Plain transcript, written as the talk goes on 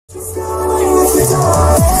Hey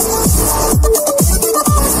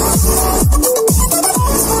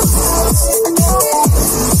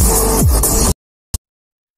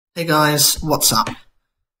guys, what's up?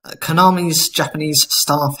 Konami's Japanese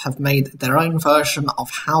staff have made their own version of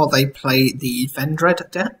how they play the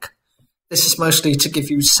Revendread deck. This is mostly to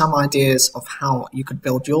give you some ideas of how you could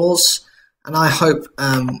build yours, and I hope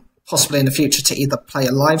possibly in the future to either play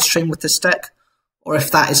a live stream with this deck, or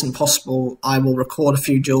if that isn't possible, I will record a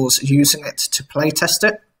few duels using it to play test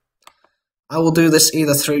it. I will do this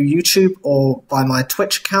either through YouTube or by my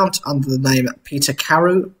Twitch account under the name Peter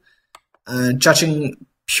Carew. Judging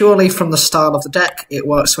purely from the style of the deck, it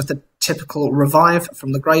works with the typical revive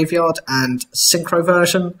from the graveyard and synchro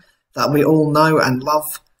version that we all know and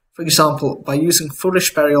love. For example, by using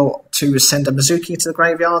Foolish Burial to send a Mizuki to the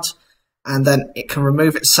graveyard, and then it can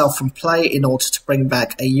remove itself from play in order to bring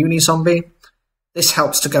back a Uni-Zombie. This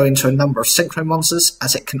helps to go into a number of synchro monsters,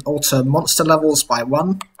 as it can alter monster levels by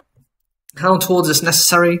 1. Hound Horde is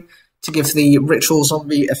necessary to give the ritual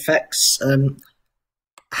zombie effects.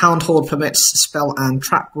 Hound Horde permits spell and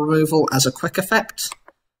trap removal as a quick effect.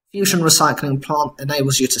 Fusion Recycling Plant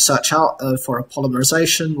enables you to search out for a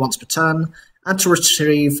polymerization once per turn, and to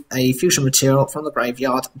retrieve a fusion material from the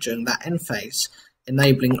graveyard during that end phase,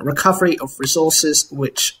 enabling recovery of resources,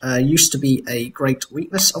 which used to be a great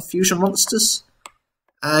weakness of fusion monsters.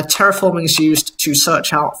 Terraforming is used to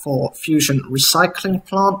search out for Fusion Recycling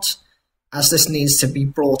Plant, as this needs to be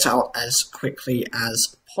brought out as quickly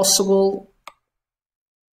as possible.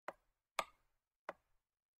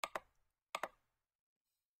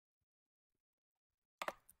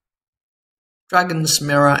 Dragon's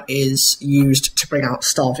Mirror is used to bring out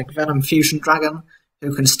Starving Venom Fusion Dragon,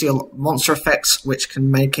 who can steal monster effects, which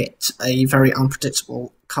can make it a very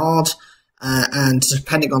unpredictable card. And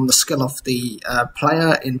depending on the skill of the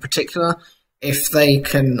player in particular, if they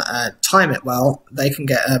can time it well, they can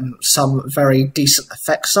get some very decent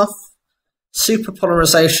effects off. Super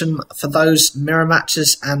Polarization for those mirror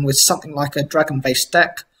matches and with something like a dragon-based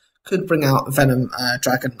deck could bring out Venom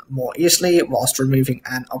Dragon more easily whilst removing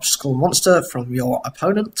an obstacle monster from your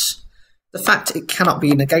opponent. The fact it cannot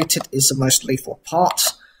be negated is the most lethal part,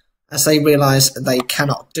 as they realise they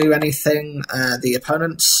cannot do anything, the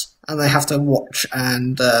opponents, and they have to watch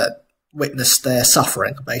and witness their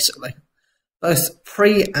suffering, basically. Both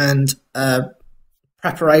pre and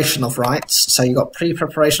preparation of rites, so you've got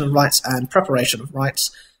pre-preparation of rites and preparation of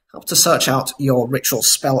rites, help to search out your ritual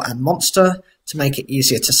spell and monster to make it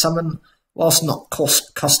easier to summon, whilst not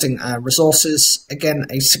costing resources. Again,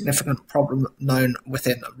 a significant problem known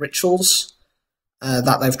within rituals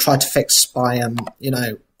that they've tried to fix by,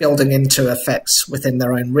 building into effects within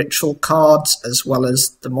their own ritual cards as well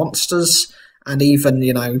as the monsters, and even,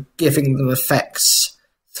 giving them effects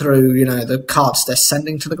through, the cards they're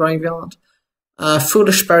sending to the graveyard.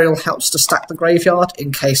 Foolish Burial helps to stack the graveyard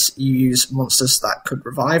in case you use monsters that could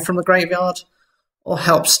revive from the graveyard, or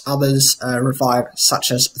helps others revive, such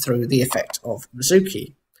as through the effect of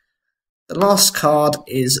Mizuki. The last card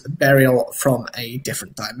is Burial from a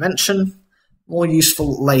Different Dimension, more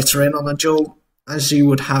useful later in on a duel, as you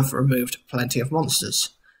would have removed plenty of monsters,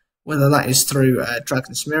 whether that is through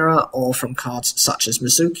Dragon's Mirror or from cards such as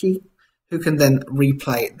Mizuki, who can then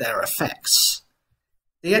replay their effects.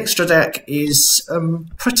 The extra deck is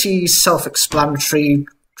pretty self-explanatory.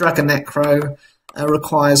 Dragon Necro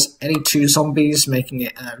requires any 2 zombies, making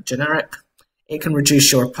it generic. It can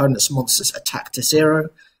reduce your opponent's monster's attack to 0,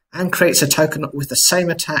 and creates a token with the same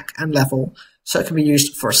attack and level, so it can be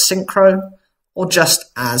used for a synchro, or just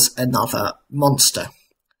as another monster.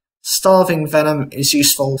 Starving Venom is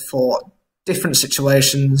useful for different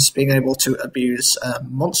situations, being able to abuse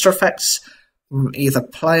monster effects from either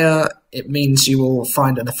player. It means you will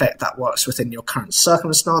find an effect that works within your current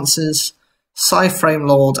circumstances. Psyframe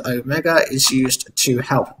Lord Omega is used to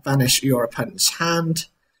help banish your opponent's hand.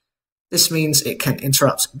 This means it can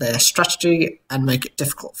interrupt their strategy and make it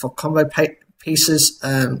difficult for combo pieces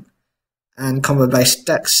and combo-based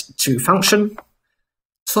decks to function.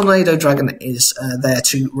 Tornado Dragon is there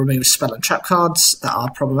to remove spell and trap cards that are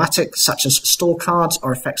problematic, such as store cards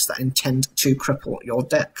or effects that intend to cripple your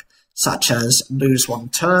deck, such as lose 1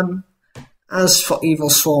 turn. As for Evil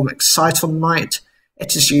Swarm Excite on Knight,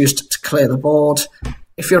 it is used to clear the board.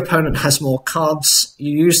 If your opponent has more cards,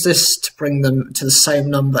 you use this to bring them to the same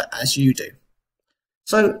number as you do.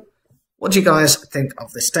 So, what do you guys think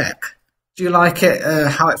of this deck? Do you like it,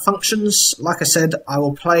 how it functions? Like I said, I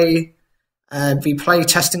will be play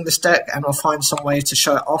testing this deck, and I'll find some way to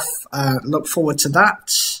show it off. Look forward to that.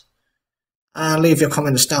 Leave your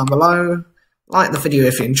comments down below. Like the video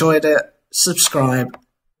if you enjoyed it. Subscribe.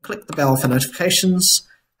 Click the bell for notifications.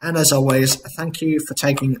 And as always, thank you for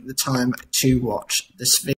taking the time to watch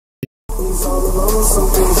this video.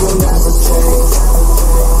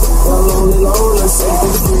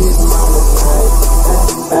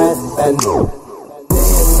 And